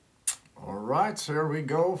Right, here we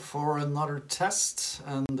go for another test,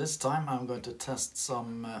 and this time I'm going to test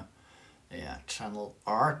some channel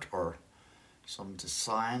art or some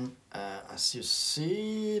design, as you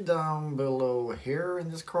see down below here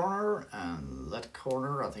in this corner and that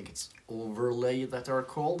corner. I think it's overlay that they're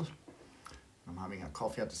called. I'm having a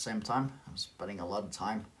coffee at the same time. I'm spending a lot of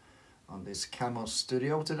time on this Camo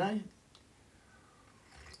Studio today.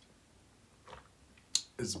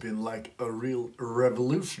 It's been like a real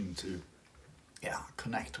revolution to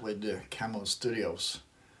connect with the Camo Studios.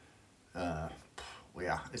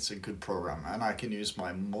 It's a good program, and I can use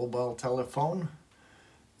my mobile telephone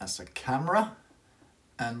as a camera,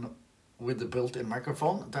 and with the built-in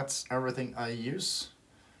microphone, that's everything I use,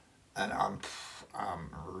 and I'm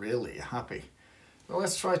really happy. Well,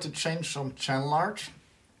 let's try to change some channel art.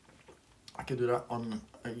 I can do that on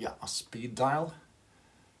a speed dial.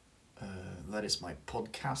 That is my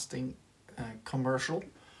podcasting commercial.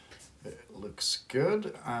 It looks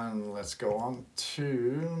good, and let's go on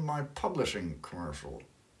to my publishing commercial.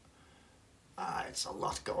 It's a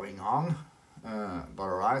lot going on, but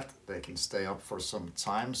alright, they can stay up for some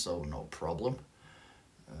time, so no problem.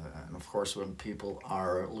 And of course, when people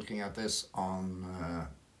are looking at this on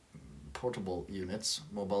portable units,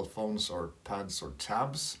 mobile phones or pads or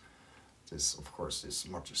tabs, this of course is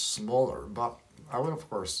much smaller, but I will of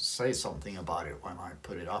course say something about it when I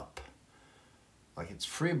put it up. Like, it's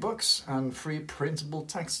free books and free printable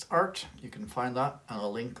text art. You can find that on a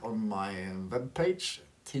link on my webpage,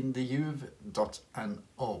 tindejuv.no.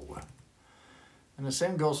 And the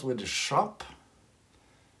same goes with the shop.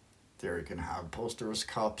 There you can have posters,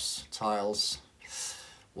 cups, tiles,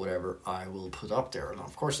 whatever I will put up there. And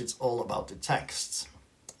of course it's all about the text.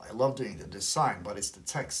 I love doing the design, but it's the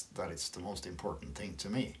text that is the most important thing to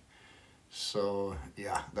me. So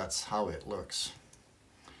yeah, that's how it looks.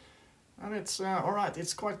 And it's alright,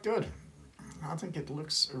 it's quite good. I think it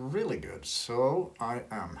looks really good, so I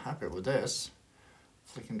am happy with this.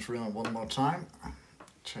 Flicking through it one more time,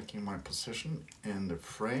 checking my position in the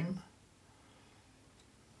frame.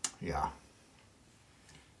 Yeah,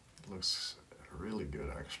 it looks really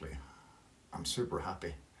good actually. I'm super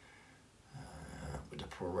happy with the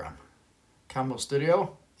program. Camo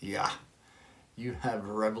Studio, yeah, you have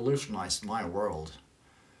revolutionized my world.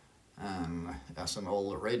 And as an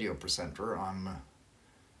old radio presenter, I'm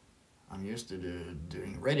used to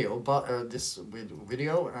doing radio, but this with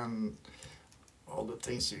video and all the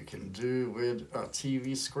things you can do with a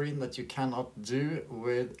TV screen that you cannot do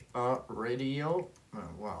with a radio,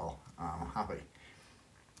 well, I'm happy.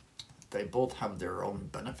 They both have their own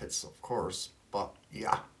benefits, of course, but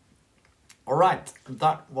yeah. Alright,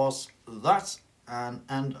 that was that, and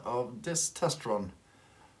end of this test run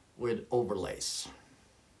with overlays.